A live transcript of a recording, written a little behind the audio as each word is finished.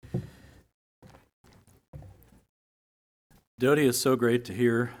Dodie, it's so great to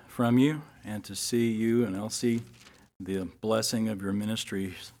hear from you and to see you and Elsie. The blessing of your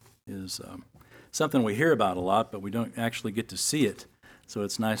ministry is something we hear about a lot, but we don't actually get to see it. So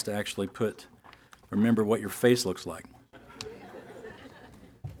it's nice to actually remember what your face looks like.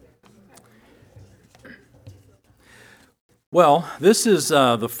 Well, this is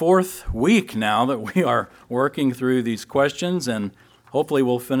the fourth week now that we are working through these questions, and hopefully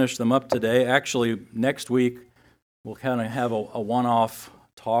we'll finish them up today. Actually, next week we'll kind of have a one-off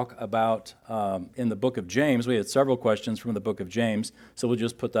talk about, in the book of James. We had several questions from the book of James, so we'll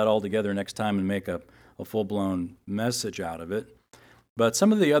just put that all together next time and make a full-blown message out of it. But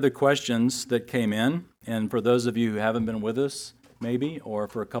some of the other questions that came in, and for those of you who haven't been with us, maybe, or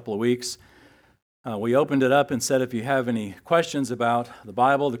for a couple of weeks, we opened it up and said if you have any questions about the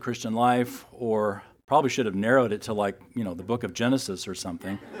Bible, the Christian life, or probably should have narrowed it to the book of Genesis or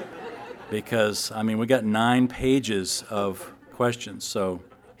something, because, we got 9 pages of questions. So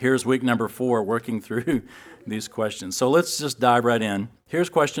here's week number 4, working through these questions. So let's just dive right in. Here's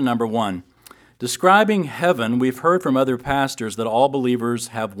question number 1. Describing heaven, we've heard from other pastors that all believers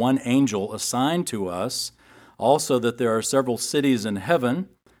have one angel assigned to us, also that there are several cities in heaven,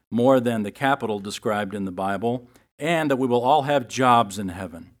 more than the capital described in the Bible, and that we will all have jobs in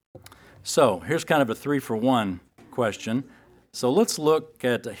heaven. So here's kind of a 3-for-1 question. So let's look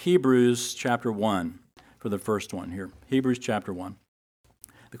at Hebrews chapter 1 for the first one here. Hebrews chapter 1.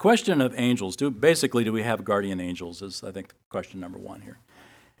 The question of angels, do we have guardian angels, is I think question number 1 here.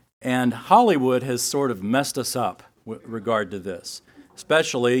 And Hollywood has sort of messed us up with regard to this.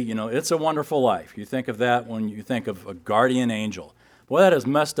 Especially, It's a Wonderful Life. You think of that when you think of a guardian angel. Well, that has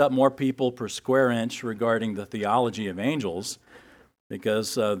messed up more people per square inch regarding the theology of angels,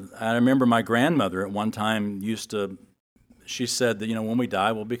 because I remember my grandmother at one time she said that, when we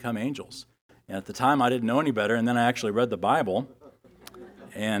die, we'll become angels. And at the time, I didn't know any better, and then I actually read the Bible,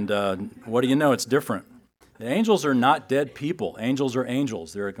 and what do you know? It's different. The angels are not dead people. Angels are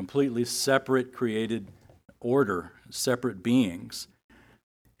angels. They're a completely separate created order, separate beings.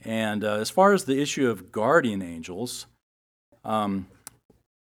 And as far as the issue of guardian angels,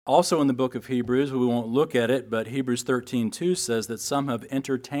 also in the book of Hebrews, we won't look at it, but Hebrews 13:2 says that some have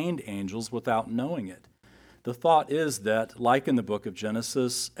entertained angels without knowing it. The thought is that, like in the book of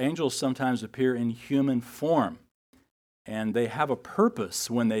Genesis, angels sometimes appear in human form, and they have a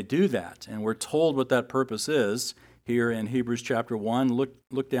purpose when they do that, and we're told what that purpose is here in Hebrews chapter 1.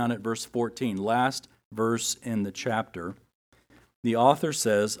 Look down at verse 14, last verse in the chapter. The author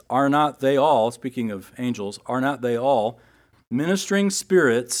says, "Are not they all," speaking of angels, "are not they all ministering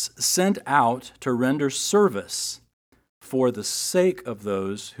spirits sent out to render service for the sake of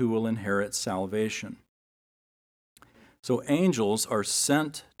those who will inherit salvation?" So angels are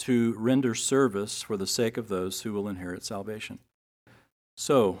sent to render service for the sake of those who will inherit salvation.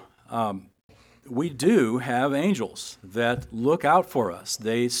 So we do have angels that look out for us.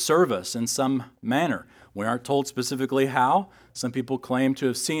 They serve us in some manner. We aren't told specifically how. Some people claim to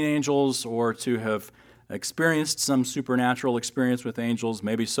have seen angels or to have experienced some supernatural experience with angels,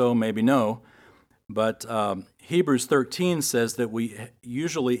 maybe so, maybe no. But Hebrews 13 says that we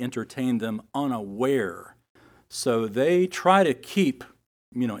usually entertain them unaware. So they try to keep,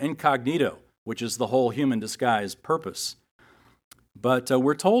 incognito, which is the whole human disguise purpose. But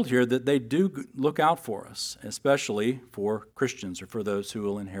we're told here that they do look out for us, especially for Christians or for those who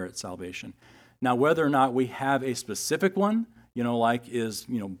will inherit salvation. Now, whether or not we have a specific one, is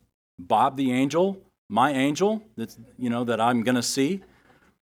Bob the angel, my angel, that I'm going to see,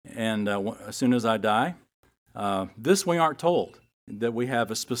 and as soon as I die. This we aren't told, that we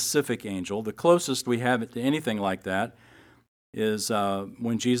have a specific angel. The closest we have to anything like that is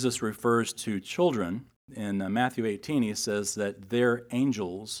when Jesus refers to children. In Matthew 18, he says that their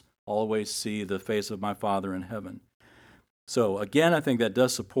angels always see the face of my Father in heaven. So again, I think that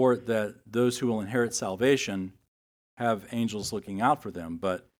does support that those who will inherit salvation have angels looking out for them,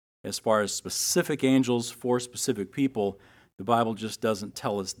 but as far as specific angels for specific people, the Bible just doesn't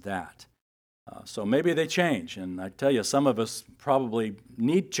tell us that. So maybe they change, and I tell you, some of us probably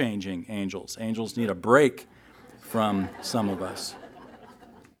need changing angels. Angels need a break from some of us.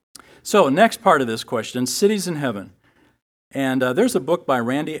 So next part of this question, cities in heaven. And there's a book by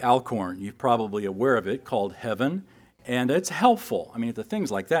Randy Alcorn, you're probably aware of it, called Heaven, and it's helpful. The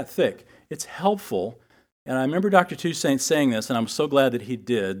thing's like that thick. It's helpful. And I remember Dr. Toussaint saying this, and I'm so glad that he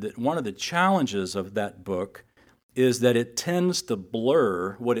did, that one of the challenges of that book is that it tends to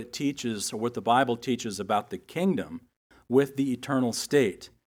blur what it teaches, or what the Bible teaches about the kingdom, with the eternal state.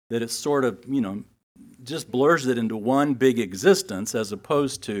 That it sort of, just blurs it into one big existence, as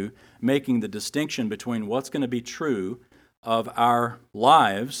opposed to making the distinction between what's going to be true of our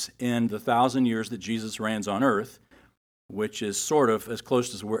lives in the 1,000 years that Jesus reigns on earth, which is sort of as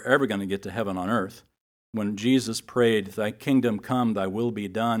close as we're ever going to get to heaven on earth. When Jesus prayed, "Thy kingdom come, thy will be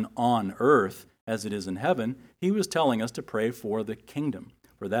done on earth as it is in heaven," he was telling us to pray for the kingdom,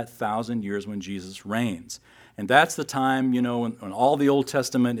 for that 1,000 years when Jesus reigns. And that's the time, when all the Old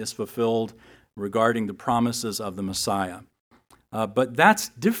Testament is fulfilled regarding the promises of the Messiah. But that's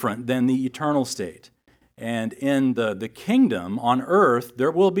different than the eternal state. And in the kingdom on earth,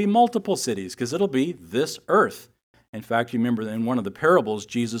 there will be multiple cities because it'll be this earth. In fact, you remember in one of the parables,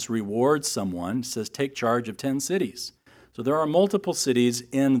 Jesus rewards someone, says, "Take charge of 10 cities." So there are multiple cities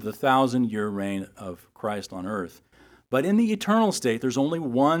in the 1,000-year reign of Christ on earth. But in the eternal state, there's only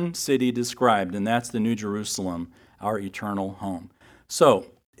one city described, and that's the New Jerusalem, our eternal home.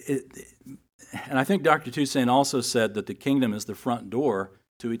 So, and I think Dr. Toussaint also said that the kingdom is the front door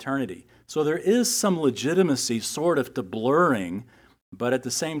to eternity. So there is some legitimacy sort of to blurring, but at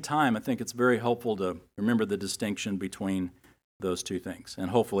the same time, I think it's very helpful to remember the distinction between those two things.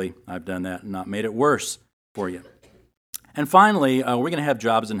 And hopefully I've done that and not made it worse for you. And finally, we're going to have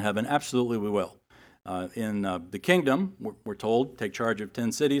jobs in heaven. Absolutely we will. In the kingdom, we're told, take charge of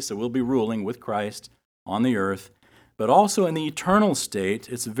 10 cities, so we'll be ruling with Christ on the earth. But also in the eternal state,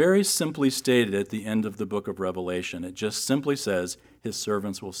 it's very simply stated at the end of the book of Revelation. It just simply says, his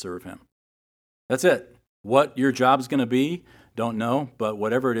servants will serve him. That's it. What your job's going to be, don't know, but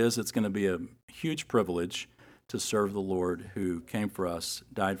whatever it is, it's going to be a huge privilege to serve the Lord who came for us,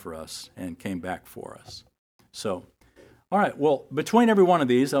 died for us, and came back for us. So, all right, well, between every one of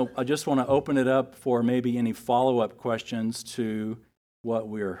these, I just want to open it up for maybe any follow-up questions to what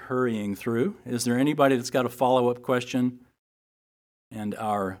we're hurrying through. Is there anybody that's got a follow-up question? And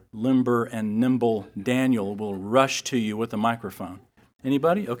our limber and nimble Daniel will rush to you with a microphone.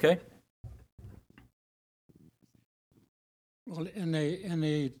 Anybody? Okay. Well, in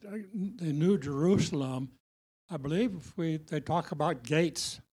the New Jerusalem, I believe they talk about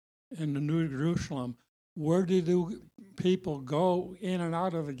gates in the New Jerusalem. Where do the people go in and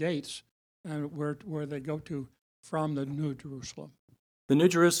out of the gates, and where they go to from the New Jerusalem? The New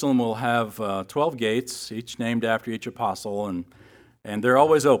Jerusalem will have 12 gates, each named after each apostle, and they're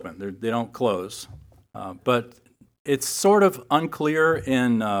always open. They don't close. But it's sort of unclear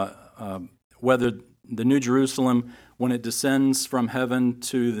in whether the New Jerusalem, when it descends from heaven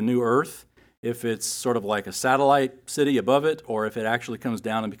to the new earth, if it's sort of like a satellite city above it, or if it actually comes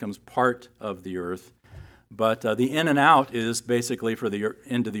down and becomes part of the earth. But the in and out is basically for the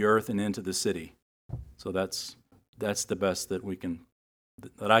into the earth and into the city. So that's the best that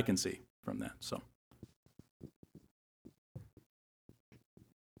I can see from that. So.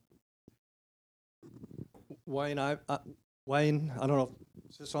 Wayne, I don't know.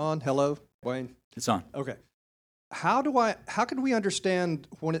 Is this on? Hello, Wayne. It's on. Okay. How can we understand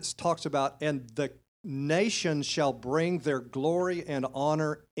when it talks about, and the nations shall bring their glory and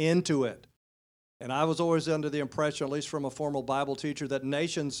honor into it? And I was always under the impression, at least from a formal Bible teacher, that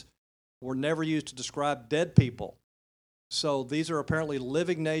nations were never used to describe dead people. So these are apparently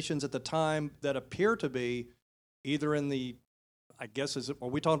living nations at the time that appear to be either in the, I guess, are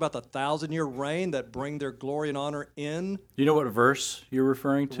we talking about the 1,000-year reign that bring their glory and honor in? Do you know what verse you're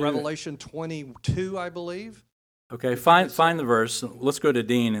referring to? Revelation 22, I believe. Okay, find the verse. Let's go to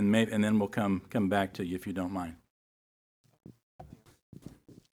Dean, and then we'll come back to you if you don't mind.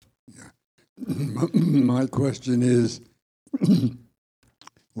 My question is,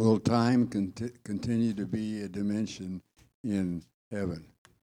 will time continue to be a dimension in heaven?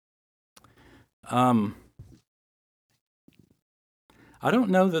 I don't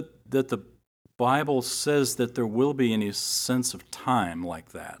know that the Bible says that there will be any sense of time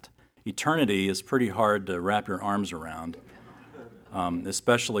like that. Eternity is pretty hard to wrap your arms around,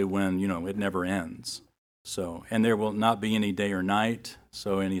 especially when, it never ends. So, and there will not be any day or night,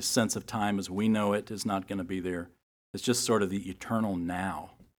 so any sense of time as we know it is not going to be there. It's just sort of the eternal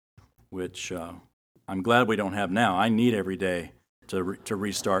now, which I'm glad we don't have now. I need every day to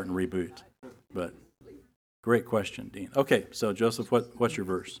restart and reboot. But great question, Dean. Okay, so Joseph, what's your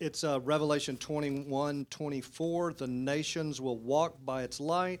verse? It's Revelation 21:24. The nations will walk by its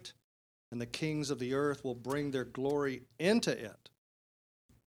light, and the kings of the earth will bring their glory into it.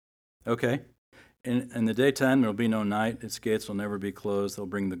 Okay. In the daytime, there will be no night. Its gates will never be closed. They'll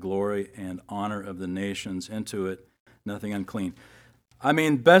bring the glory and honor of the nations into it, nothing unclean. I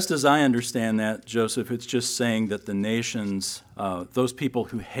mean, best as I understand that, Joseph, it's just saying that the nations, those people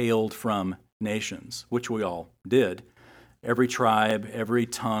who hailed from nations, which we all did, every tribe, every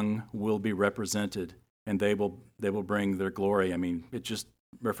tongue will be represented, and they will bring their glory. I mean, it just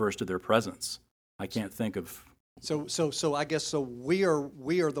refers to their presence. I can't think of So I guess we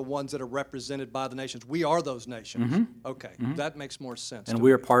are the ones that are represented by the nations. We are those nations. Okay, that makes more sense. And to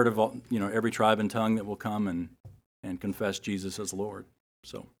we me. are part of every tribe and tongue that will come and confess Jesus as Lord.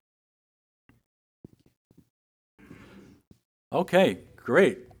 So, okay,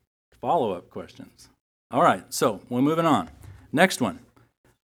 great. Follow-up questions. All right, so we're moving on. Next one.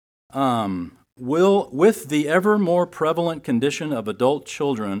 With the ever more prevalent condition of adult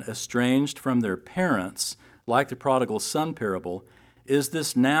children estranged from their parents, like the prodigal son parable, is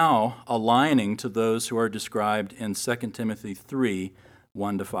this now aligning to those who are described in 2 Timothy 3,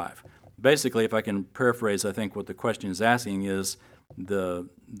 1-5? Basically, if I can paraphrase, I think what the question is asking is the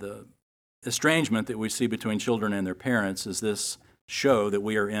estrangement that we see between children and their parents, does this show that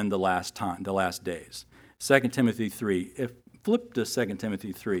we are in the last days? 2 Timothy 3. Flip to 2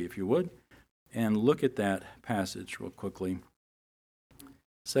 Timothy 3, if you would, and look at that passage real quickly.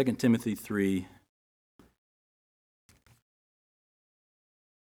 2 Timothy 3.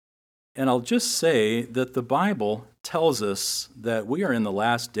 And I'll just say that the Bible tells us that we are in the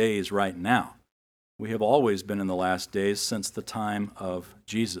last days right now. We have always been in the last days since the time of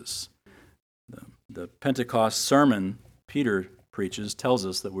Jesus. The Pentecost sermon Peter preaches tells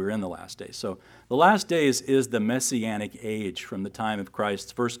us that we're in the last days. So the last days is the messianic age from the time of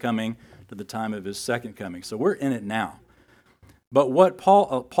Christ's first coming to the time of his second coming. So we're in it now. But what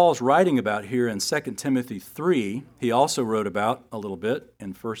Paul's writing about here in 2 Timothy 3, he also wrote about a little bit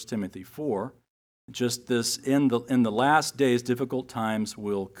in 1 Timothy 4. Just this, in the last days, difficult times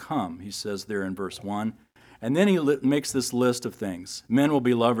will come, he says there in verse 1. And then he makes this list of things. Men will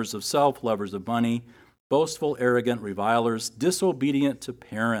be lovers of self, lovers of money, boastful, arrogant, revilers, disobedient to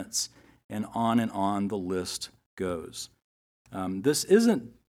parents, and on the list goes. This isn't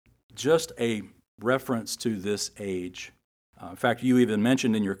just a reference to this age. In fact, you even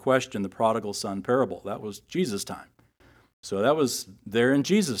mentioned in your question the prodigal son parable. That was Jesus' time. So that was there in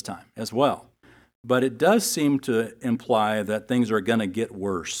Jesus' time as well. But it does seem to imply that things are going to get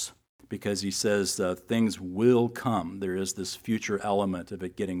worse because he says things will come. There is this future element of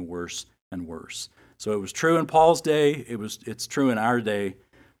it getting worse and worse. So it was true in Paul's day, it's true in our day,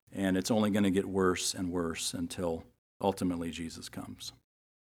 and it's only going to get worse and worse until ultimately Jesus comes.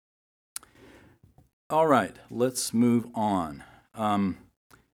 All right, let's move on.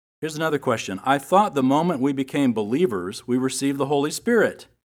 Here's another question. I thought the moment we became believers, we received the Holy Spirit.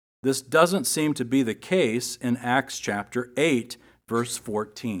 This doesn't seem to be the case in Acts chapter 8, verse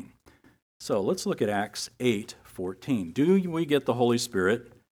 14. So let's look at Acts 8:14. Do we get the Holy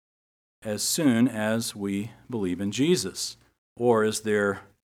Spirit as soon as we believe in Jesus? Or is there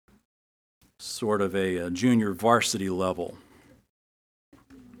sort of a junior varsity level?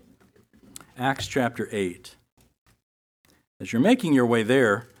 Acts chapter 8. As you're making your way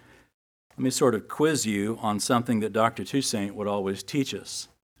there, let me sort of quiz you on something that Dr. Toussaint would always teach us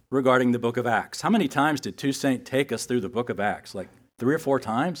regarding the book of Acts. How many times did Toussaint take us through the book of Acts? Like 3 or 4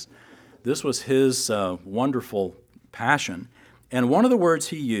 times? This was his wonderful passion. And one of the words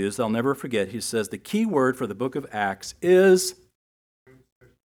he used, I'll never forget, he says the key word for the book of Acts is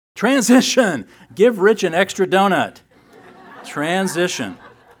transition. Give Rich an extra donut. Transition.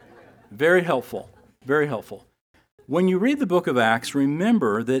 Very helpful, very helpful. When you read the book of Acts,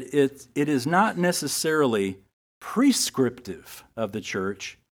 remember that it is not necessarily prescriptive of the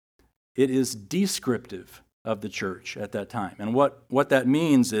church. It is descriptive of the church at that time. And what that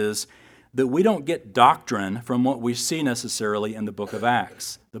means is that we don't get doctrine from what we see necessarily in the book of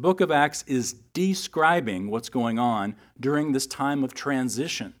Acts. The book of Acts is describing what's going on during this time of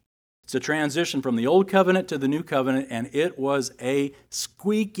transition. It's a transition from the old covenant to the new covenant, and it was a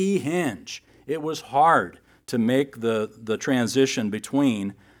squeaky hinge. It was hard to make the transition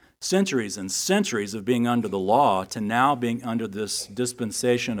between centuries and centuries of being under the law to now being under this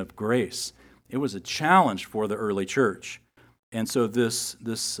dispensation of grace. It was a challenge for the early church. And so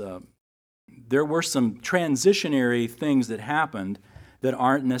there were some transitionary things that happened that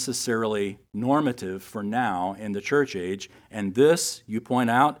aren't necessarily normative for now in the church age. And this, you point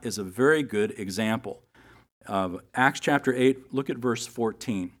out, is a very good example. Acts chapter 8, look at verse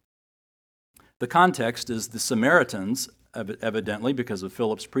 14. The context is the Samaritans, evidently because of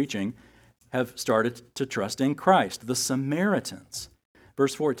Philip's preaching, have started to trust in Christ. The Samaritans.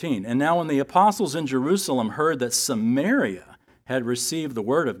 Verse 14, and now when the apostles in Jerusalem heard that Samaria had received the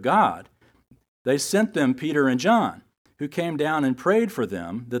word of God, they sent them Peter and John, who came down and prayed for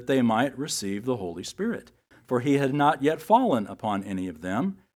them that they might receive the Holy Spirit. For he had not yet fallen upon any of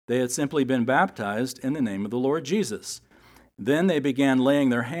them. They had simply been baptized in the name of the Lord Jesus. Then they began laying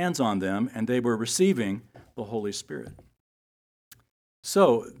their hands on them, and they were receiving the Holy Spirit.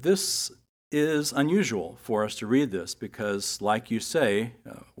 So this is unusual for us to read this because, like you say,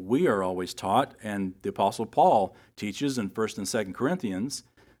 we are always taught, and the Apostle Paul teaches in 1st and 2nd Corinthians,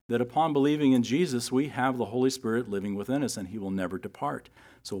 that upon believing in Jesus, we have the Holy Spirit living within us, and he will never depart.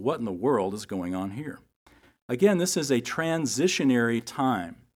 So what in the world is going on here? Again, this is a transitionary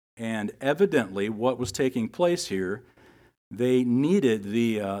time, and evidently what was taking place here, they needed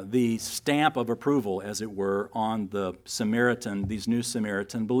the stamp of approval, as it were, on these new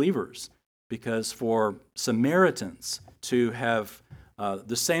Samaritan believers. Because for Samaritans to have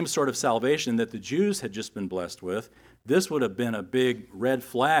the same sort of salvation that the Jews had just been blessed with, this would have been a big red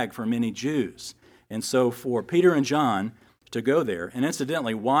flag for many Jews. And so for Peter and John to go there, and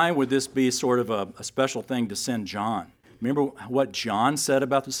incidentally, why would this be sort of a special thing to send John? Remember what John said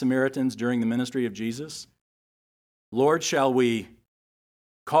about the Samaritans during the ministry of Jesus? Lord, shall we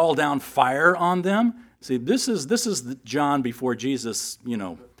call down fire on them? See, this is John before Jesus,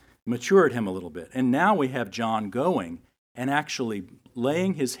 matured him a little bit. And now we have John going and actually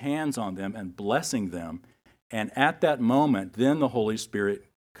laying his hands on them and blessing them. And at that moment, then the Holy Spirit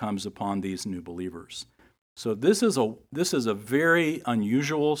comes upon these new believers. So this is a very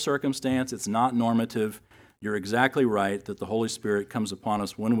unusual circumstance. It's not normative. You're exactly right that the Holy Spirit comes upon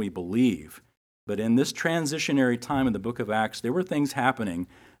us when we believe. But in this transitionary time in the book of Acts, there were things happening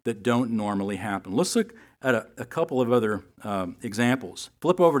that don't normally happen. Let's look at a couple of other examples.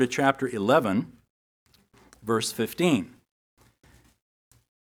 Flip over to chapter 11, verse 15,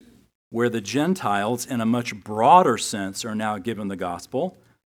 where the Gentiles, in a much broader sense, are now given the gospel,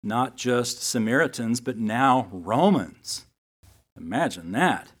 not just Samaritans, but now Romans. Imagine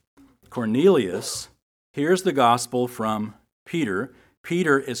that. Cornelius hears the gospel from Peter.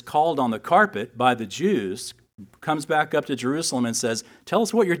 Peter is called on the carpet by the Jews, comes back up to Jerusalem and says, tell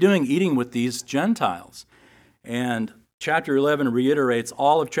us what you're doing eating with these Gentiles. And chapter 11 reiterates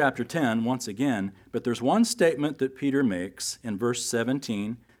all of chapter 10 once again, but there's one statement that Peter makes in verse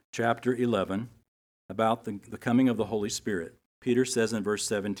 17, chapter 11, about the coming of the Holy Spirit. Peter says in verse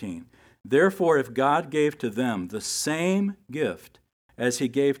 17, therefore, if God gave to them the same gift as he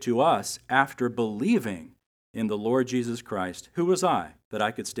gave to us after believing in the Lord Jesus Christ, who was I, that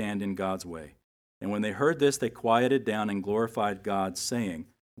I could stand in God's way? And when they heard this, they quieted down and glorified God, saying,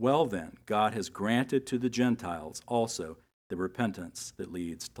 well then, God has granted to the Gentiles also the repentance that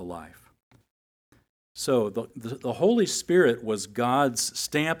leads to life. So the Holy Spirit was God's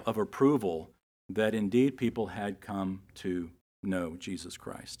stamp of approval that indeed people had come to know Jesus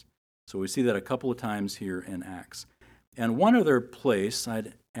Christ. So we see that a couple of times here in Acts. And one other place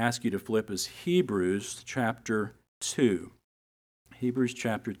I'd ask you to flip is Hebrews chapter 2. Hebrews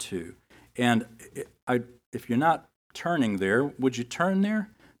chapter 2. And if you're not turning there, would you turn there?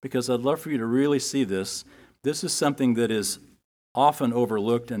 Because I'd love for you to really see this. This is something that is often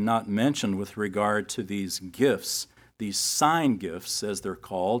overlooked and not mentioned with regard to these gifts, these sign gifts, as they're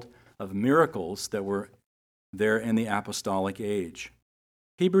called, of miracles that were there in the apostolic age.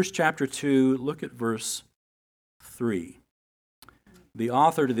 Hebrews chapter 2, look at verse 3. The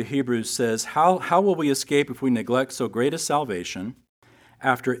author to the Hebrews says, How will we escape if we neglect so great a salvation,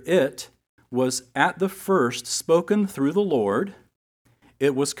 after it was at the first spoken through the Lord,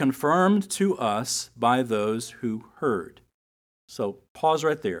 it was confirmed to us by those who heard. So pause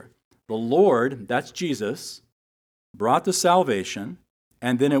right there. The Lord, that's Jesus, brought the salvation,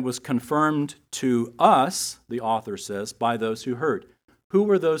 and then it was confirmed to us, the author says, by those who heard. Who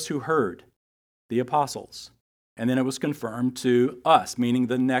were those who heard? The apostles. And then it was confirmed to us, meaning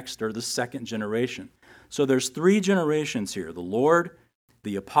the next or the second generation. So there's 3 generations here: the Lord,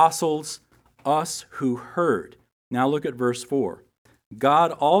 the apostles, us who heard. Now look at verse 4.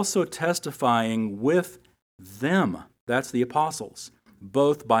 God also testifying with them, that's the apostles,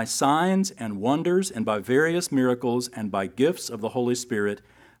 both by signs and wonders and by various miracles and by gifts of the Holy Spirit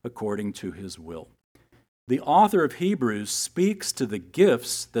according to his will. The author of Hebrews speaks to the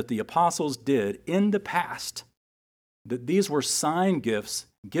gifts that the apostles did in the past, that these were sign gifts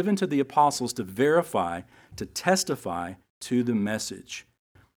given to the apostles to verify, to testify to the message.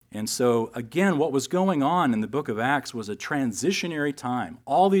 And so, again, what was going on in the book of Acts was a transitionary time.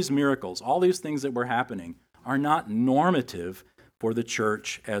 All these miracles, all these things that were happening are not normative for the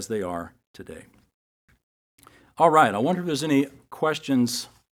church as they are today. All right, I wonder if there's any questions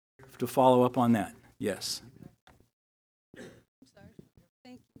to follow up on that. Yes. I'm sorry.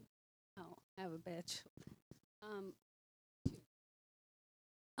 Thank you. Oh, I have a bad shoulder.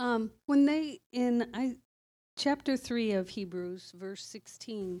 When they, chapter 3 of Hebrews, verse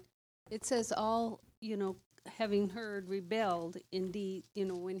 16, it says all, having heard, rebelled indeed,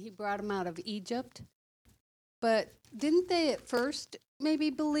 when he brought them out of Egypt. But didn't they at first maybe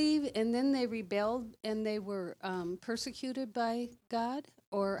believe, and then they rebelled, and they were persecuted by God?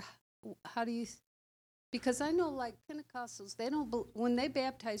 Or how do you? Because I know, like Pentecostals, they don't. When they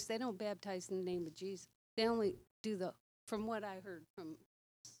baptize, they don't baptize in the name of Jesus. They only do from what I heard from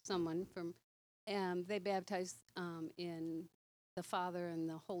someone they baptize in the Father and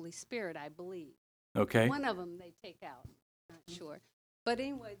the Holy Spirit, I believe. Okay. One of them they take out. I'm not sure. But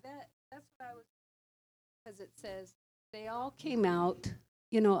anyway, that's what I was, because it says they all came out,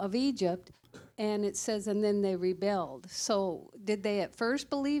 of Egypt, and it says, and then they rebelled. So did they at first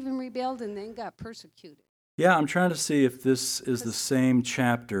believe and rebelled and then got persecuted? Yeah, I'm trying to see if this is the same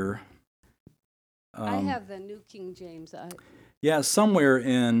chapter. I have the New King James. Yeah, somewhere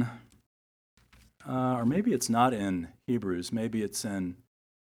in, or maybe it's not in Hebrews, maybe it's in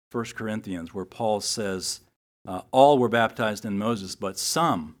 1 Corinthians, where Paul says, all were baptized in Moses, but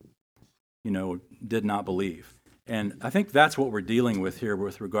some, did not believe. And I think that's what we're dealing with here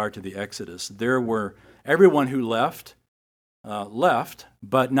with regard to the Exodus. Everyone who left,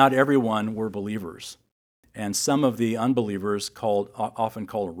 but not everyone were believers. And some of the unbelievers, often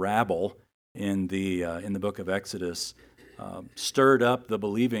called rabble in the book of Exodus, stirred up the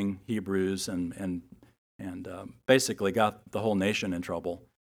believing Hebrews and basically got the whole nation in trouble.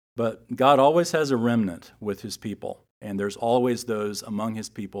 But God always has a remnant with his people, and there's always those among his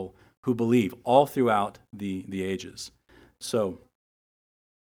people who believe all throughout the ages. So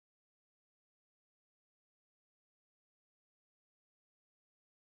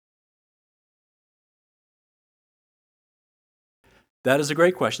that is a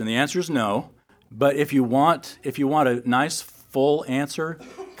great question. The answer is no. But if you want a nice full answer,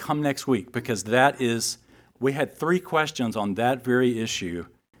 come next week, because we had 3 questions on that very issue,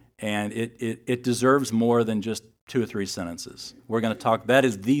 and it deserves more than just 2 or 3 sentences. We're going to talk. That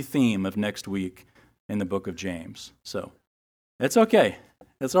is the theme of next week in the book of James. So it's okay.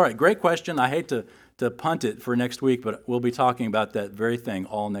 It's all right. Great question. I hate to punt it for next week, but we'll be talking about that very thing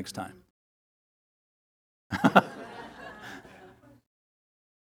all next time.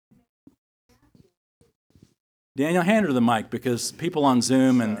 Daniel, hand her the mic, because people on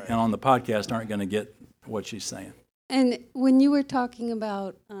Zoom and on the podcast aren't going to get what she's saying. And when you were talking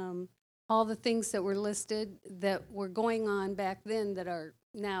about all the things that were listed that were going on back then that are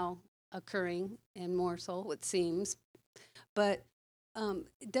now occurring, and more so, it seems, but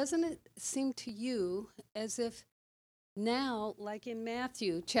doesn't it seem to you as if now, like in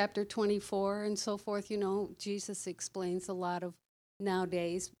Matthew chapter 24 and so forth, Jesus explains a lot of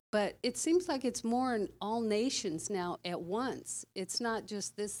nowadays, but it seems like it's more in all nations now at once. It's not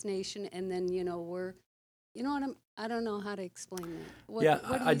just this nation, and then, we're, I don't know how to explain that.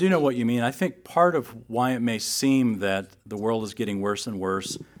 I do know what you mean. I think part of why it may seem that the world is getting worse and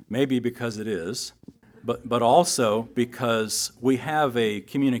worse, maybe because it is, but also because we have a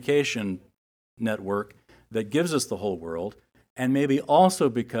communication network that gives us the whole world, and maybe also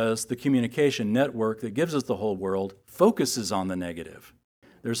because the communication network that gives us the whole world focuses on the negative.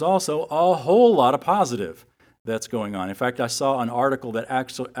 There's also a whole lot of positive that's going on. In fact, I saw an article that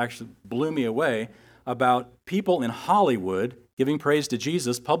actually blew me away about people in Hollywood giving praise to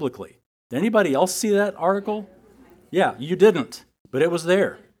Jesus publicly. Did anybody else see that article? Yeah, you didn't, but it was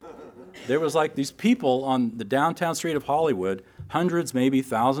there. There was like these people on the downtown street of Hollywood, hundreds, maybe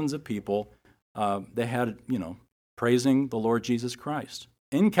thousands of people. They had, praising the Lord Jesus Christ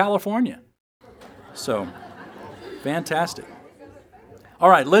in California. So, fantastic. All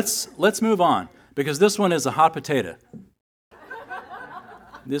right, let's move on, because this one is a hot potato.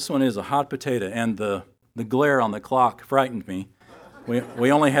 This one is a hot potato, and the glare on the clock frightened me.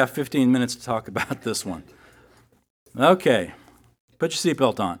 We only have 15 minutes to talk about this one. Okay, put your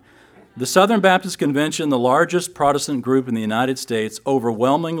seatbelt on. The Southern Baptist Convention, the largest Protestant group in the United States,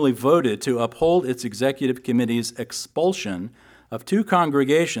 overwhelmingly voted to uphold its executive committee's expulsion of 2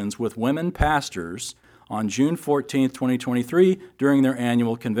 congregations with women pastors on June 14, 2023, during their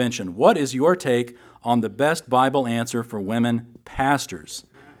annual convention. What is your take on the best Bible answer for women pastors?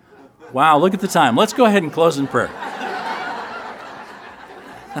 Wow, look at the time. Let's go ahead and close in prayer.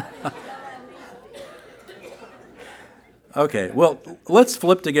 Okay, well, let's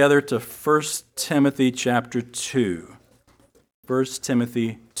flip together to 1 Timothy chapter 2. 1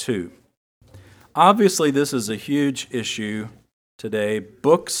 Timothy 2. Obviously, this is a huge issue today.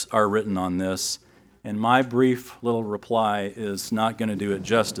 Books are written on this, and my brief little reply is not going to do it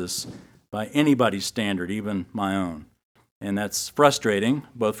justice by anybody's standard, even my own. And that's frustrating,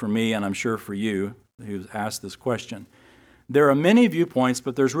 both for me and I'm sure for you who's asked this question. There are many viewpoints,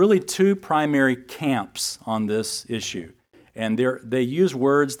 but there's really 2 primary camps on this issue. And they use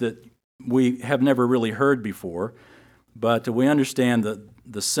words that we have never really heard before, but we understand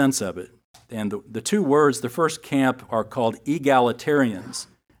the sense of it. And the two words, the first camp, are called egalitarians.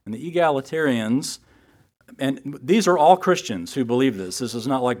 And the egalitarians, and these are all Christians who believe this. This is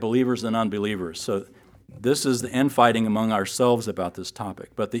not like believers and unbelievers. So this is the infighting among ourselves about this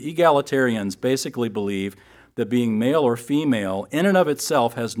topic. But the egalitarians basically believe that being male or female in and of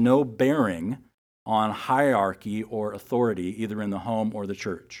itself has no bearing on hierarchy or authority, either in the home or the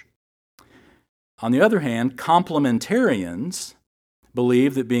church. On the other hand, complementarians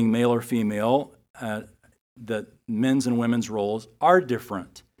believe that being male or female, that men's and women's roles are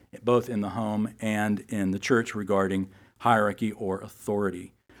different, both in the home and in the church regarding hierarchy or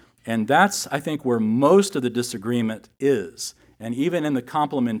authority. And that's, I think, where most of the disagreement is. And even in the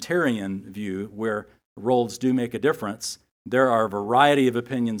complementarian view, where roles do make a difference, there are a variety of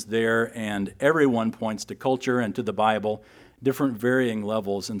opinions there, and everyone points to culture and to the Bible, different varying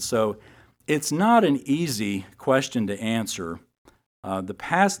levels. And so it's not an easy question to answer. On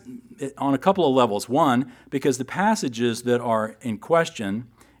a couple of levels. One, because the passages that are in question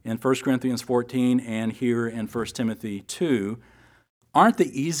in 1 Corinthians 14 and here in 1 Timothy 2 aren't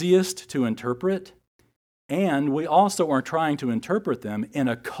the easiest to interpret, and we also are trying to interpret them in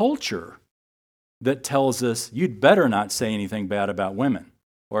a culture that tells us you'd better not say anything bad about women,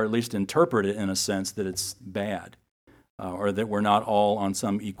 or at least interpret it in a sense that it's bad, or that we're not all on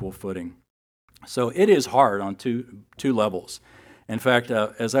some equal footing. So it is hard on two levels. In fact,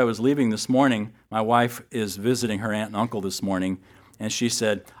 as I was leaving this morning, my wife is visiting her aunt and uncle this morning, and she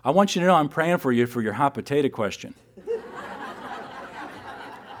said, "I want you to know I'm praying for you for your hot potato question."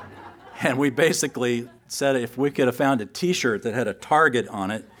 And we basically said if we could have found a T-shirt that had a target on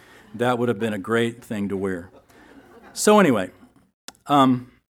it, that would have been a great thing to wear. So anyway,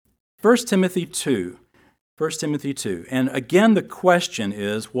 1 Timothy 2. 1 Timothy 2. And again, the question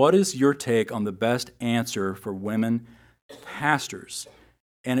is, what is your take on the best answer for women pastors?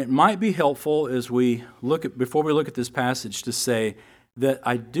 And it might be helpful before we look at this passage to say that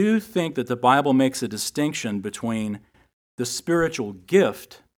I do think that the Bible makes a distinction between the spiritual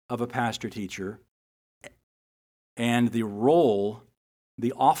gift of a pastor teacher and the role,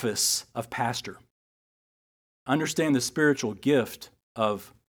 the office of pastor. Understand the spiritual gift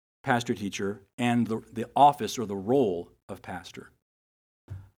of pastor teacher and the office or the role of pastor.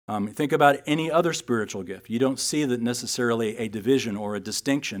 Think about any other spiritual gift. You don't see that necessarily a division or a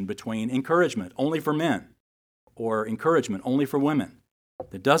distinction between encouragement only for men or encouragement only for women.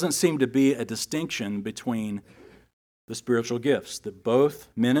 There doesn't seem to be a distinction between the spiritual gifts, that both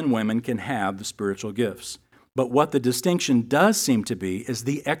men and women can have the spiritual gifts. But what the distinction does seem to be is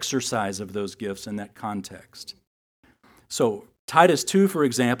the exercise of those gifts in that context. So Titus 2, for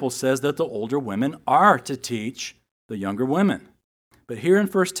example, says that the older women are to teach the younger women. But here in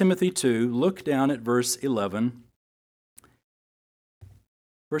 1 Timothy 2, look down at verse 11.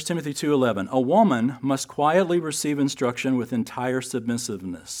 1 Timothy 2:11, "A woman must quietly receive instruction with entire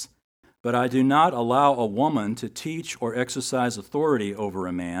submissiveness. But I do not allow a woman to teach or exercise authority over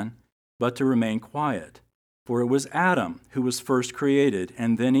a man, but to remain quiet. For it was Adam who was first created,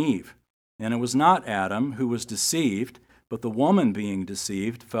 and then Eve. And it was not Adam who was deceived, but the woman being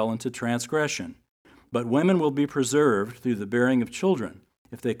deceived fell into transgression. But women will be preserved through the bearing of children,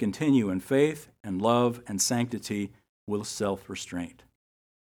 if they continue in faith and love and sanctity with self-restraint."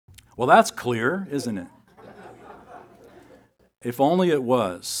 Well, that's clear, isn't it? If only it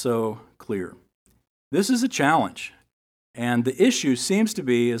was so clear. This is a challenge. And the issue seems to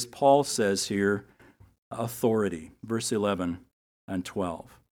be, as Paul says here, authority, verse 11 and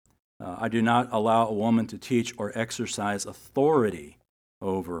 12. I do not allow a woman to teach or exercise authority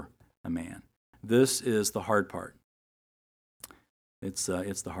over a man. This is the hard part. It's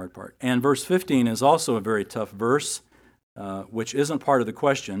the hard part. And verse 15 is also a very tough verse, which isn't part of the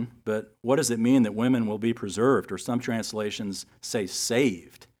question, but what does it mean that women will be preserved? Or some translations say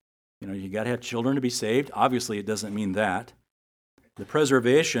saved. You got to have children to be saved. Obviously, it doesn't mean that. The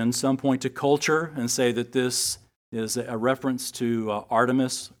preservation, some point to culture and say that this is a reference to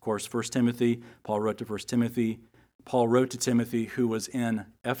Artemis. Of course, 1 Timothy, Paul wrote to 1 Timothy. Paul wrote to Timothy, who was in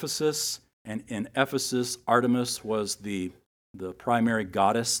Ephesus, and in Ephesus, Artemis was the primary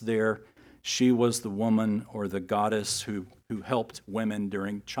goddess there. She was the woman or the goddess who helped women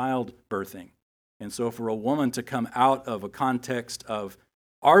during childbirthing. And so for a woman to come out of a context of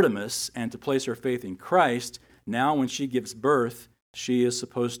Artemis and to place her faith in Christ, now when she gives birth, she is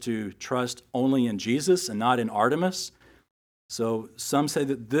supposed to trust only in Jesus and not in Artemis. So some say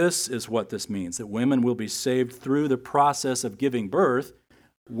that this is what this means, that women will be saved through the process of giving birth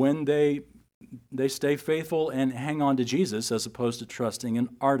when they stay faithful and hang on to Jesus as opposed to trusting in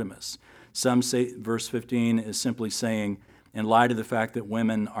Artemis. Some say verse 15 is simply saying, in light of the fact that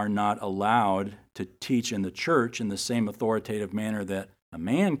women are not allowed to teach in the church in the same authoritative manner that a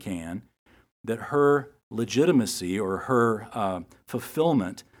man can, that her legitimacy or her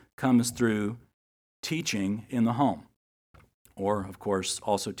fulfillment comes through teaching in the home. Or, of course,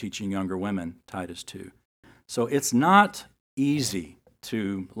 also teaching younger women, Titus 2. So it's not easy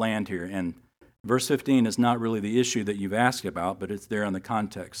to land here. And verse 15 is not really the issue that you've asked about, but it's there in the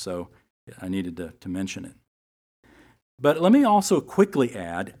context, so I needed to mention it. But let me also quickly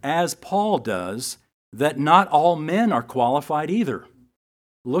add, as Paul does, that not all men are qualified either.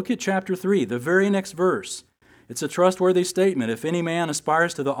 Look at chapter 3, the very next verse. It's a trustworthy statement. If any man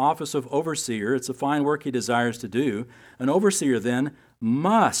aspires to the office of overseer, it's a fine work he desires to do. An overseer then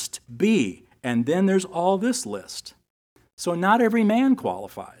must be, and then there's all this list. So not every man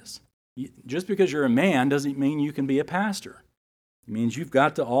qualifies. Just because you're a man doesn't mean you can be a pastor. It means you've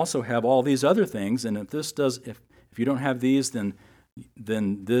got to also have all these other things, and if you don't have these, then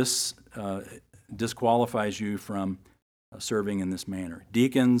this disqualifies you from serving in this manner.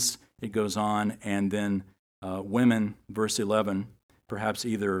 Deacons, it goes on, and then women, verse 11, perhaps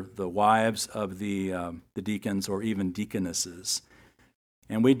either the wives of the deacons or even deaconesses.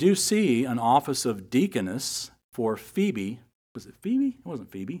 And we do see an office of deaconess for Phoebe. Was it Phoebe? It wasn't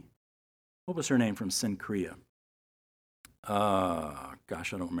Phoebe. What was her name from Cenchrea?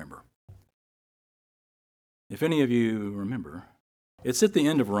 Gosh, I don't remember. If any of you remember, it's at the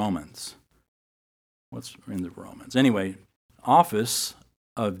end of Romans. What's in the Romans? Anyway, office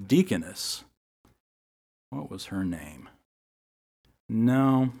of deaconess. What was her name?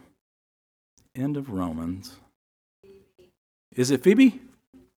 No. End of Romans. Is it Phoebe?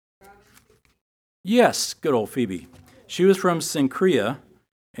 Yes, good old Phoebe. She was from Cenchrea,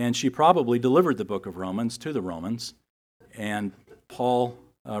 and she probably delivered the book of Romans to the Romans, and Paul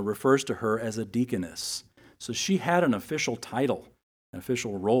refers to her as a deaconess. So she had an official title, an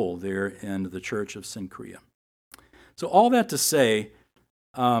official role there in the church of Cenchrea. So all that to say,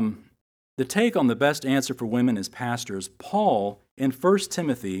 the take on the best answer for women as pastors, Paul in 1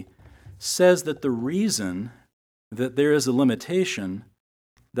 Timothy says that the reason that there is a limitation,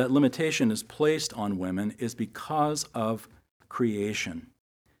 that limitation is placed on women, is because of creation.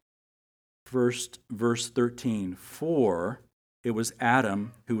 First, verse 13, for it was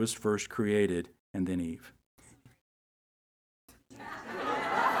Adam who was first created, and then Eve.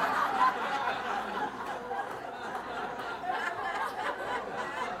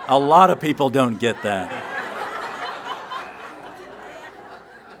 A lot of people don't get that.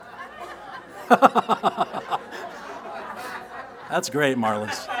 That's great,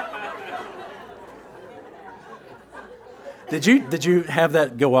 Marlis. Did you have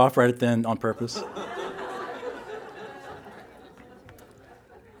that go off right then on purpose?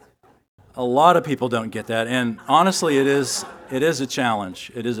 A lot of people don't get that, and honestly, it is a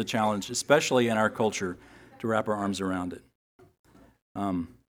challenge. It is a challenge, especially in our culture, to wrap our arms around it.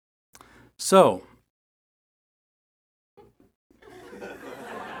 So,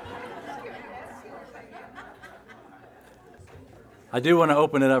 I do want to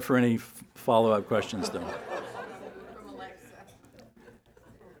open it up for any follow-up questions, though.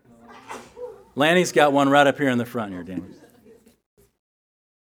 Lanny's got one right up here in the front here, Danny.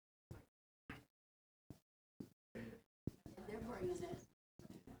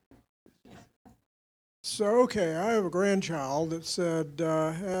 So, okay, I have a grandchild that said,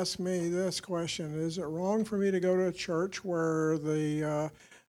 asked me this question: is it wrong for me to go to a church where the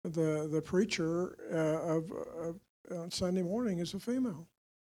preacher on Sunday morning is a female?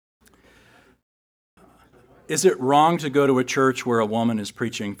 Is it wrong to go to a church where a woman is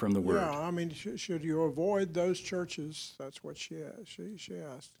preaching from the Word? Yeah, I mean, should you avoid those churches? That's what she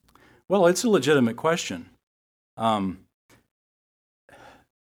asked. Well, it's a legitimate question.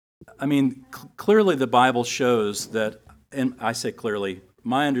 I mean, clearly the Bible shows that, and I say clearly,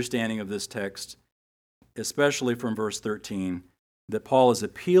 my understanding of this text, especially from verse 13, that Paul is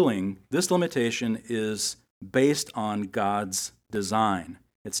appealing, this limitation is based on God's design.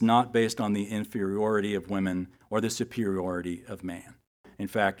 It's not based on the inferiority of women or the superiority of man. In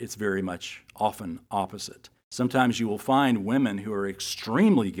fact, it's very much often opposite. Sometimes you will find women who are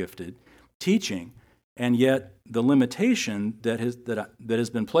extremely gifted teaching, and yet the limitation that has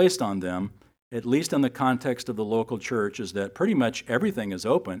been placed on them, at least in the context of the local church, is that pretty much everything is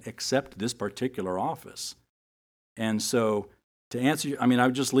open except this particular office. And so to answer, I mean, I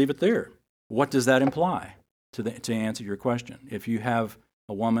would just leave it there. What does that imply to answer your question? If you have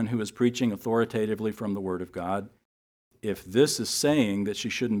a woman who is preaching authoritatively from the Word of God, if this is saying that she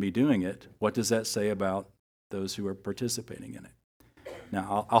shouldn't be doing it, what does that say about those who are participating in it?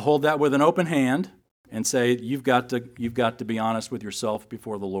 Now, I'll hold that with an open hand and say you've got to be honest with yourself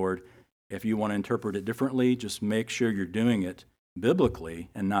before the Lord. If you want to interpret it differently, just make sure you're doing it biblically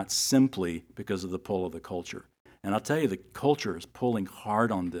and not simply because of the pull of the culture. And I'll tell you, the culture is pulling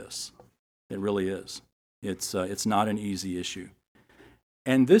hard on this. It really is. It's not an easy issue.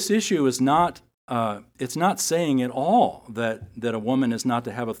 And this issue is not, it's not saying at all that a woman is not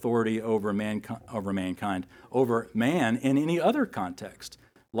to have authority over mankind, over man in any other context,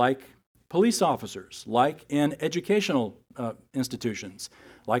 like police officers, like in educational institutions.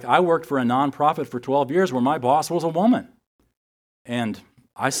 Like I worked for a nonprofit for 12 years where my boss was a woman, and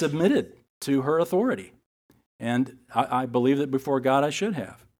I submitted to her authority. And I believe that before God I should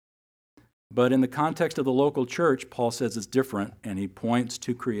have. But in the context of the local church, Paul says it's different, and he points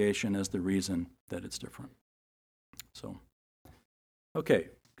to creation as the reason that it's different. So, okay,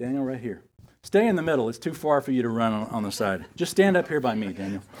 Daniel right here. Stay in the middle. It's too far for you to run on the side. Just stand up here by me,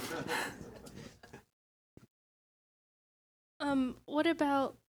 Daniel. What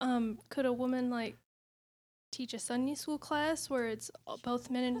about, could a woman, teach a Sunday school class where it's both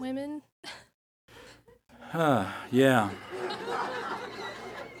men and women? Yeah.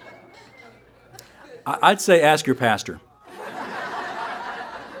 I'd say ask your pastor.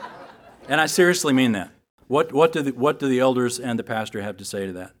 And I seriously mean that. What do the elders and the pastor have to say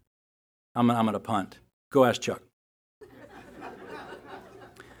to that? I'm going to punt. Go ask Chuck.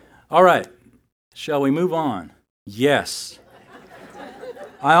 All right. Shall we move on? Yes.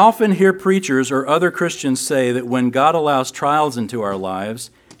 I often hear preachers or other Christians say that when God allows trials into our lives,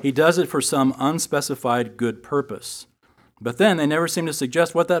 He does it for some unspecified good purpose. But then they never seem to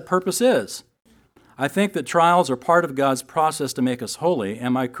suggest what that purpose is. I think that trials are part of God's process to make us holy.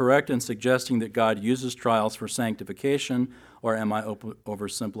 Am I correct in suggesting that God uses trials for sanctification, or am I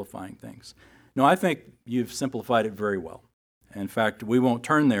oversimplifying things? No, I think you've simplified it very well. In fact, we won't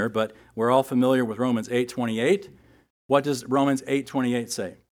turn there, but we're all familiar with Romans 8:28. What does Romans 8:28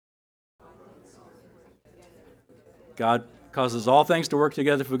 say? God causes all things to work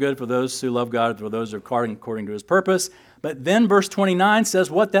together for good for those who love God, for those who are called according to His purpose. But then verse 29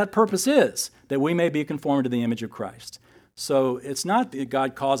 says what that purpose is, that we may be conformed to the image of Christ. So it's not that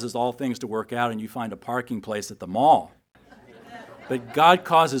God causes all things to work out and you find a parking place at the mall. But God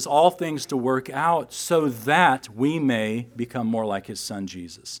causes all things to work out so that we may become more like His Son,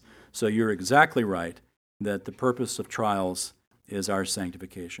 Jesus. So you're exactly right that the purpose of trials is our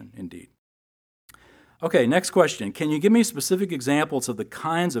sanctification, indeed. Okay, next question. Can you give me specific examples of the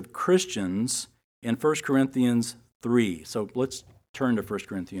kinds of Christians in 1 Corinthians 3? So let's turn to 1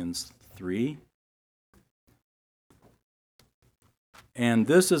 Corinthians 3. And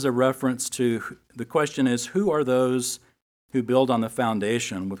this is a reference to, the question is, who are those who build on the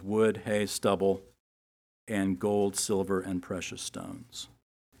foundation with wood, hay, stubble, and gold, silver, and precious stones?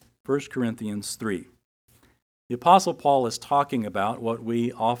 1 Corinthians 3. The Apostle Paul is talking about what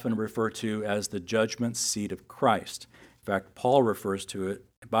we often refer to as the judgment seat of Christ. In fact, Paul refers to it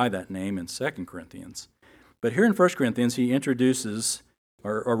by that name in 2 Corinthians. But here in 1 Corinthians, he introduces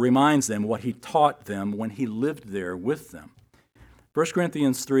or reminds them what he taught them when he lived there with them. 1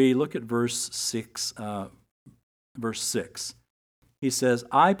 Corinthians 3, look at verse 6. He says,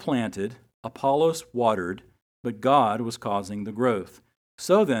 I planted, Apollos watered, but God was causing the growth.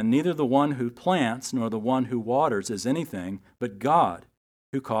 So then, neither the one who plants nor the one who waters is anything, but God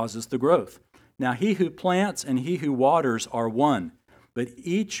who causes the growth. Now he who plants and he who waters are one, but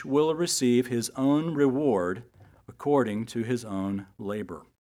each will receive his own reward according to his own labor.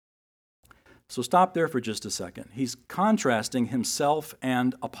 So stop there for just a second. He's contrasting himself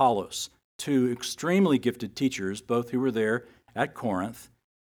and Apollos, two extremely gifted teachers, both who were there at Corinth.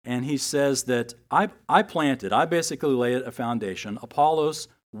 And he says that I planted, I basically laid a foundation. Apollos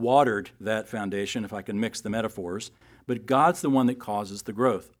watered that foundation, if I can mix the metaphors. But God's the one that causes the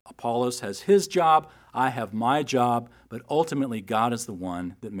growth. Apollos has his job, I have my job, but ultimately God is the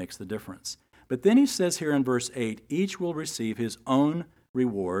one that makes the difference. But then he says here in verse 8, each will receive his own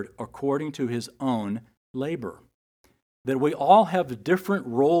reward according to his own labor. That we all have different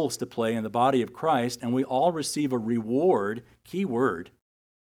roles to play in the body of Christ, and we all receive a reward, key word,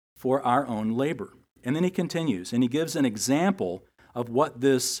 for our own labor. And then he continues, and he gives an example of what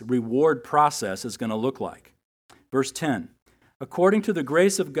this reward process is going to look like. Verse 10, according to the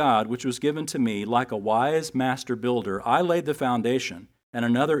grace of God which was given to me, like a wise master builder, I laid the foundation, and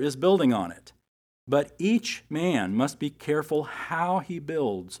another is building on it. But each man must be careful how he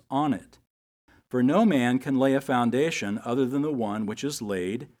builds on it. For no man can lay a foundation other than the one which is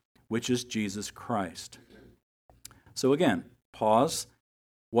laid, which is Jesus Christ. So again, pause.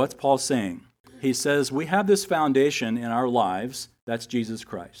 What's Paul saying? He says we have this foundation in our lives That's Jesus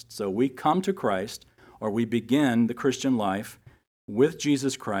Christ. So we come to Christ, or we begin the Christian life with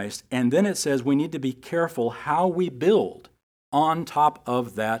Jesus Christ, and then it says we need to be careful how we build on top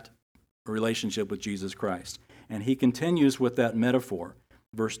of that relationship with Jesus Christ. And he continues with that metaphor,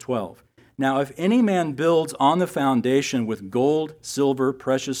 verse 12. Now, if any man builds on the foundation with gold, silver,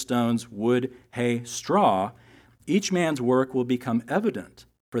 precious stones, wood, hay, straw, each man's work will become evident,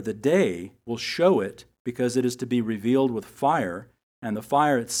 for the day will show it, because it is to be revealed with fire, and the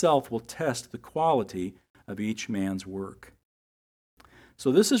fire itself will test the quality of each man's work.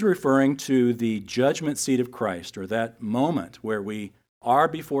 So this is referring to the judgment seat of Christ, or that moment where we are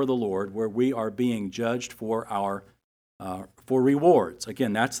before the Lord, where we are being judged for our for rewards.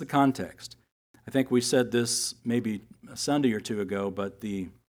 Again, that's the context. I think we said this maybe a Sunday or two ago, but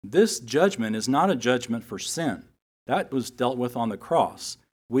this judgment is not a judgment for sin. That was dealt with on the cross.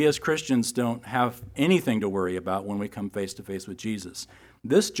 We as Christians don't have anything to worry about when we come face to face with Jesus.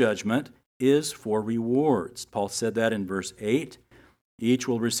 This judgment is for rewards. Paul said that in verse 8. Each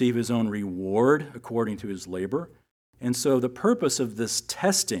will receive his own reward according to his labor. And so the purpose of this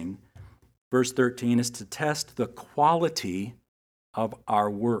testing, verse 13, is to test the quality of our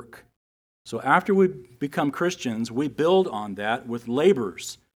work. So after we become Christians, we build on that with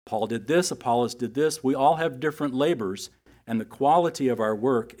labors. Paul did this, Apollos did this. We all have different labors, and the quality of our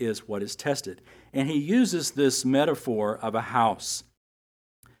work is what is tested. And he uses this metaphor of a house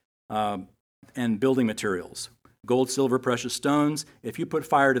and building materials. Gold, silver, precious stones. If you put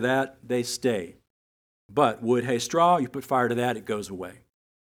fire to that, they stay. But wood, hay, straw, you put fire to that, it goes away.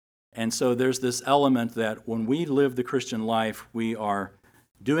 And so there's this element that when we live the Christian life, we are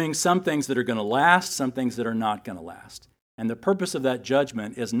doing some things that are going to last, some things that are not going to last. And the purpose of that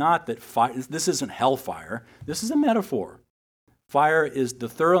judgment is not that this isn't hellfire. This is a metaphor. Fire is the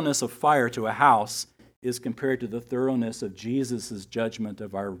thoroughness of fire to a house is compared to the thoroughness of Jesus' judgment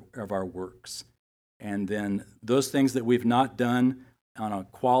of our works. And then those things that we've not done on a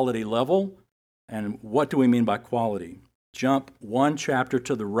quality level. And what do we mean by quality? Jump one chapter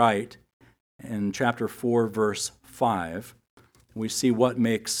to the right in chapter 4, verse 5. We see what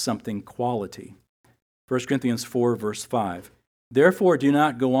makes something quality. 1 Corinthians 4, verse 5. Therefore do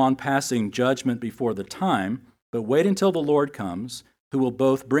not go on passing judgment before the time, but wait until the Lord comes, who will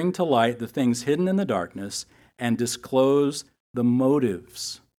both bring to light the things hidden in the darkness and disclose the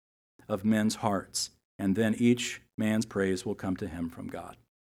motives of men's hearts. And then each man's praise will come to him from God.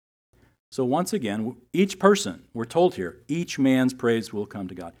 So once again, each person, we're told here, each man's praise will come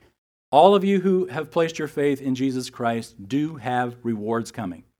to God. All of you who have placed your faith in Jesus Christ do have rewards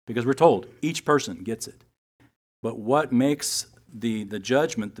coming, because we're told each person gets it. But what makes the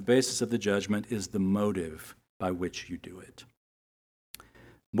judgment, the basis of the judgment, is the motive by which you do it.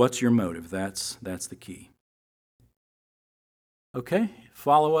 What's your motive? That's the key. Okay,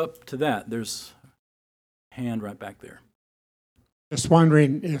 follow up to that. There's a hand right back there. Just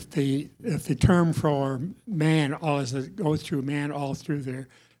wondering if the term for man, as it goes through man all through there,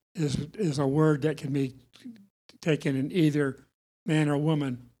 is a word that can be taken in either man or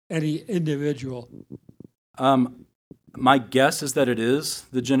woman, any individual. My guess is that it is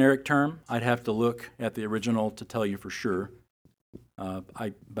the generic term. I'd have to look at the original to tell you for sure.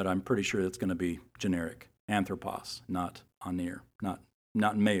 But I'm pretty sure it's going to be generic, anthropos, not anir,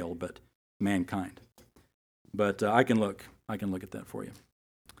 not male, but mankind. But I can look at that for you.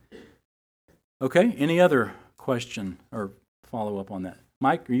 Okay, any other question or follow up on that?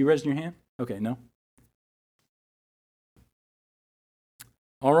 Mike, are you raising your hand? Okay, no?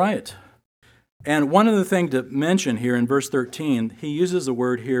 All right. And one other thing to mention here in verse 13, he uses a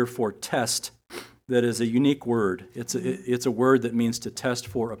word here for test that is a unique word. It's a word that means to test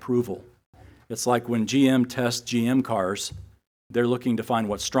for approval. It's like when GM tests GM cars, they're looking to find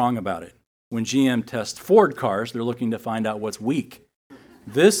what's strong about it. When GM tests Ford cars, they're looking to find out what's weak.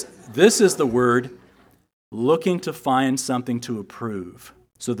 This is the word looking to find something to approve.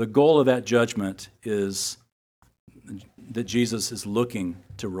 So the goal of that judgment is that Jesus is looking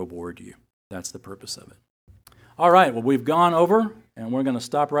to reward you. That's the purpose of it. All right, well, we've gone over, and we're going to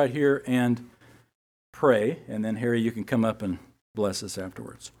stop right here and pray, and then, Harry, you can come up and bless us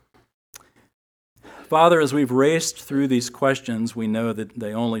afterwards. Father, as we've raced through these questions, we know that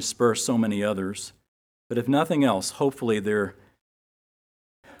they only spur so many others. But if nothing else, hopefully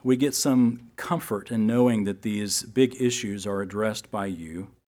we get some comfort in knowing that these big issues are addressed by you.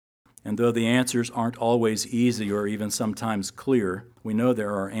 And though the answers aren't always easy or even sometimes clear, we know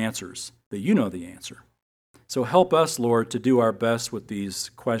there are answers, that you know the answer. So help us, Lord, to do our best with these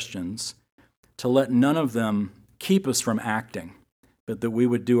questions, to let none of them keep us from acting, but that we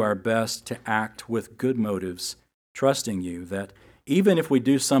would do our best to act with good motives, trusting you that even if we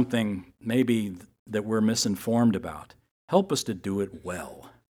do something maybe that we're misinformed about, help us to do it well,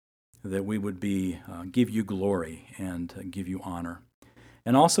 that we would give you glory and give you honor.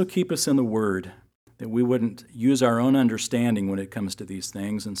 And also keep us in the Word, that we wouldn't use our own understanding when it comes to these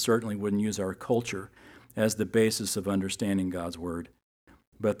things, and certainly wouldn't use our culture as the basis of understanding God's Word,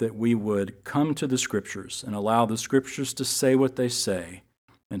 but that we would come to the Scriptures and allow the Scriptures to say what they say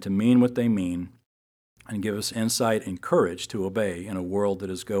and to mean what they mean, and give us insight and courage to obey in a world that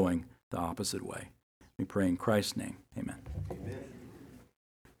is going the opposite way. We pray in Christ's name. Amen.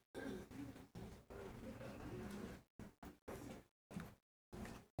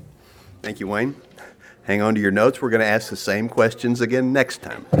 Thank you, Wayne. Hang on to your notes. We're going to ask the same questions again next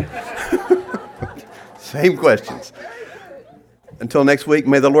time. Same questions. Until next week,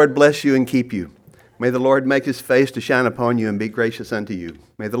 may the Lord bless you and keep you. May the Lord make his face to shine upon you and be gracious unto you.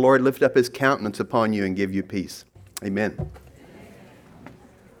 May the Lord lift up his countenance upon you and give you peace. Amen.